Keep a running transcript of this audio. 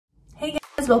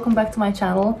welcome back to my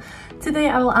channel. Today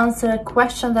I will answer a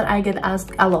question that I get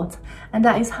asked a lot, and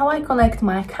that is how I connect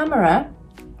my camera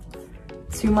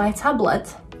to my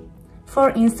tablet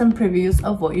for instant previews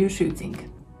of what you're shooting.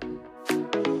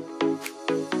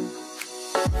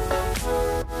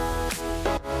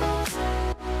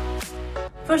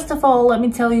 First of all, let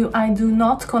me tell you, I do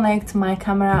not connect my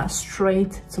camera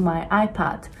straight to my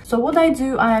iPad. So what I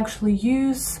do, I actually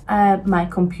use my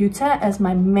computer as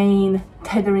my main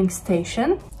tethering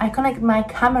station. I connect my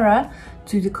camera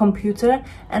to the computer,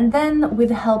 and then with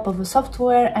the help of a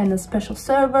software and a special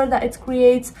server that it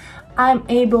creates, I'm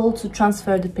able to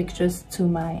transfer the pictures to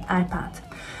my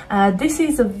iPad. This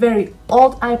is a very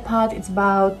old iPad. It's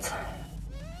about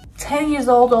 10 years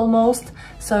old almost,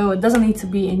 so it doesn't need to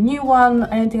be a new one,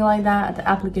 anything like that. The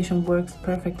application works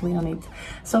perfectly on it.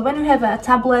 So when you have a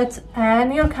tablet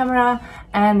and your camera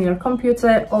and your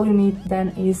computer, all you need then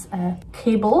is a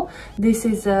cable. This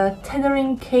is a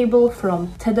tethering cable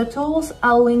from Tether Tools.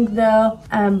 I'll link the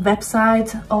website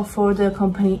for the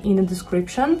company in the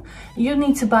description. You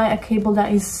need to buy a cable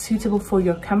that is suitable for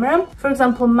your camera. For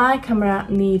example, my camera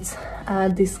needs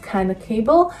this kind of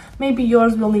cable. Maybe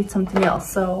yours will need something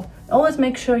else. So always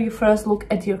make sure you first look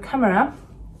at your camera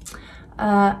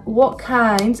what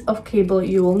kind of cable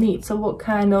you will need. So what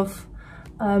kind of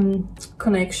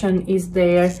connection is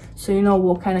there, so you know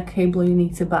what kind of cable you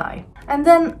need to buy. And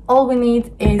then all we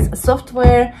need is a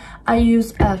software. I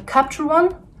use a Capture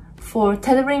One for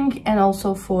tethering and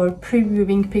also for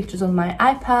previewing pictures on my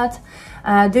iPad.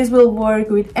 This will work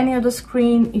with any other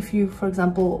screen. If you, for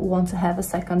example, want to have a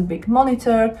second big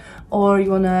monitor, or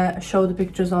you want to show the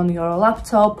pictures on your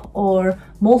laptop or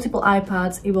multiple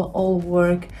iPads, it will all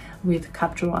work with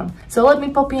Capture One. So let me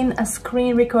pop in a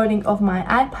screen recording of my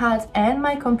iPad and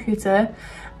my computer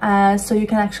so you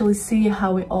can actually see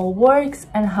how it all works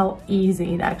and how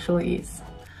easy it actually is.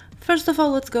 First of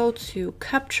all, let's go to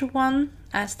Capture One,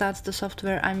 as that's the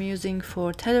software I'm using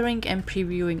for tethering and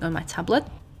previewing on my tablet.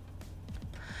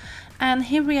 And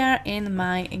here we are in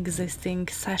my existing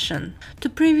session. To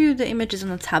preview the images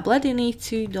on a tablet, you need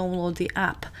to download the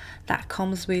app that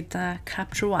comes with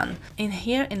Capture One. In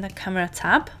here, in the camera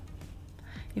tab,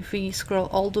 if we scroll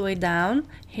all the way down,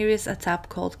 here is a tab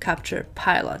called Capture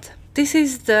Pilot. This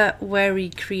is where we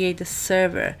create the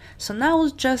server. So now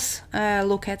we'll just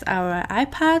look at our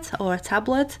iPad or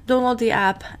tablet, download the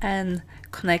app and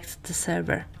connect the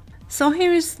server. So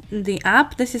here is the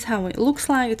app. This is how it looks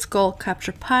like. It's called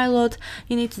Capture Pilot.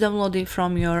 You need to download it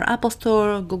from your Apple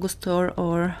Store, Google Store,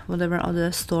 or whatever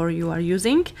other store you are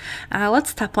using.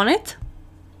 Let's tap on it,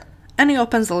 and it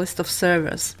opens a list of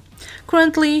servers.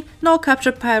 Currently, no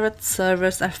Capture Pilot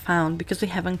servers are found because we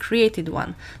haven't created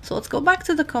one. So let's go back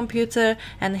to the computer,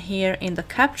 and here in the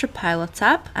Capture Pilot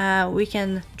tab, we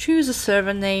can choose a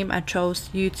server name. I chose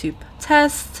YouTube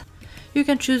Test. You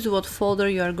can choose what folder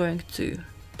you are going to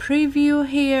preview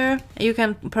here. You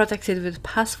can protect it with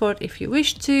password if you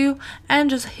wish to, and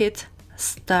just hit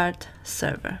Start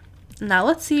Server. Now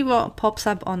let's see what pops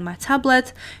up on my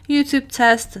tablet. YouTube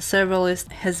Test server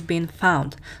list has been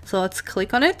found. So let's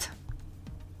click on it.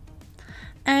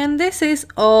 And this is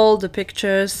all the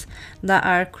pictures that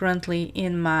are currently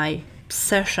in my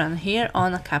session here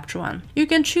on a Capture One. You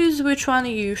can choose which one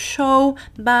you show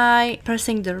by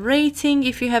pressing the rating.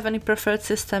 If you have any preferred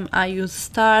system, I use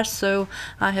stars, so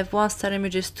I have 1-star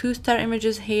images, 2-star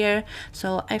images here.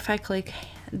 So if I click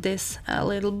this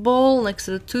little ball next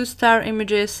to the 2-star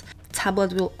images,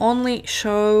 tablet will only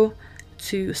show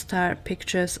 2-star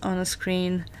pictures on a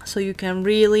screen, so you can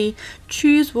really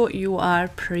choose what you are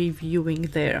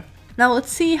previewing there. Now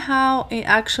let's see how it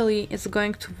actually is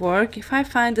going to work. If I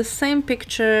find the same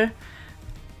picture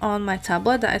on my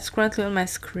tablet that is currently on my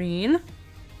screen,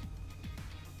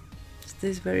 it's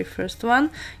this very first one,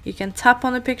 you can tap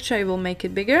on the picture, it will make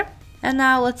it bigger. And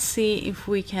now let's see if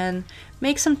we can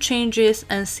make some changes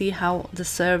and see how the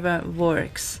server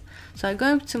works. So I'm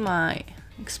going to my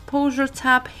exposure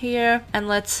tab here, and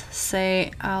let's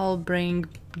say I'll bring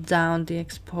down the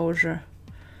exposure,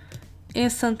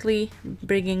 instantly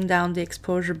bringing down the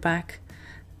exposure back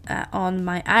on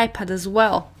my iPad as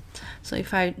well. So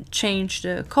if I change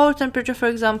the color temperature, for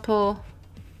example,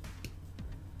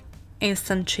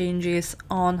 instant changes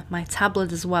on my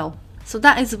tablet as well. So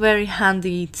that is very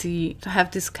handy to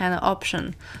have this kind of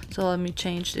option. So let me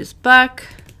change this back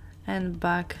and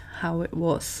back how it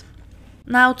was.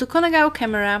 Now to connect our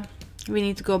camera, we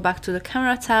need to go back to the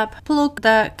camera tab, plug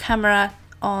the camera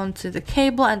onto the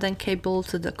cable and then cable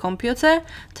to the computer,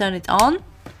 turn it on.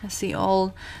 I see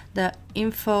all the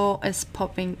info is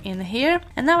popping in here.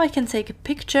 And now I can take a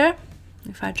picture.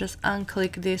 If I just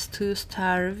unclick these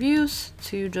 2-star reviews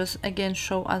to just again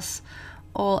show us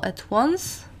all at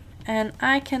once. And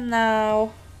I can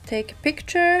now take a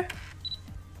picture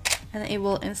and it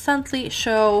will instantly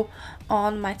show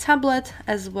on my tablet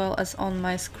as well as on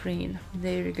my screen.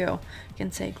 There you go. You can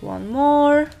take one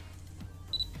more.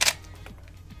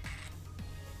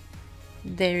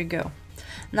 There you go.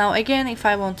 Now again, if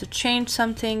I want to change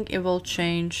something, it will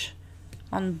change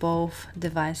on both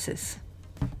devices.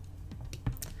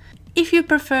 If you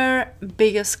prefer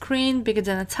bigger screen, bigger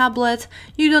than a tablet,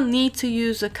 you don't need to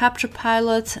use a Capture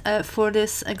Pilot for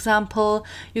this example.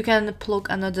 You can plug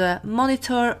another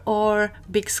monitor or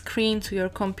big screen to your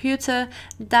computer.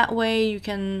 That way you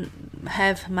can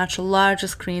have much larger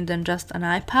screen than just an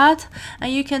iPad,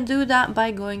 and you can do that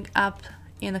by going up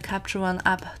in a Capture One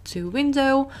app to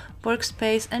Window,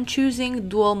 Workspace, and choosing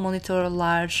Dual Monitor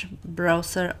Large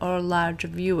Browser or Large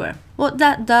Viewer. What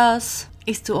that does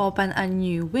is to open a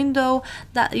new window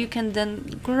that you can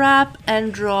then grab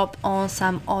and drop on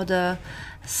some other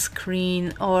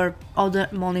screen or other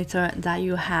monitor that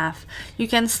you have. You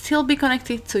can still be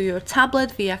connected to your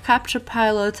tablet via Capture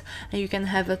Pilot, and you can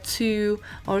have 2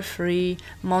 or 3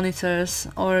 monitors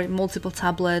or multiple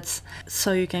tablets,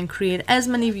 so you can create as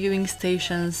many viewing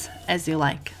stations as you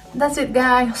like. That's it,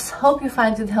 guys. Hope you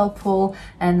find it helpful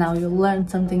and now you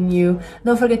learned something new.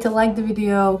 Don't forget to like the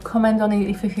video, comment on it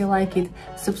if you like it,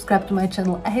 subscribe to my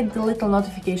channel, and hit the little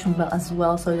notification bell as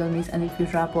well so you don't miss any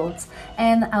future uploads.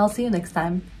 And I'll see you next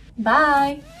time.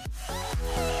 Bye!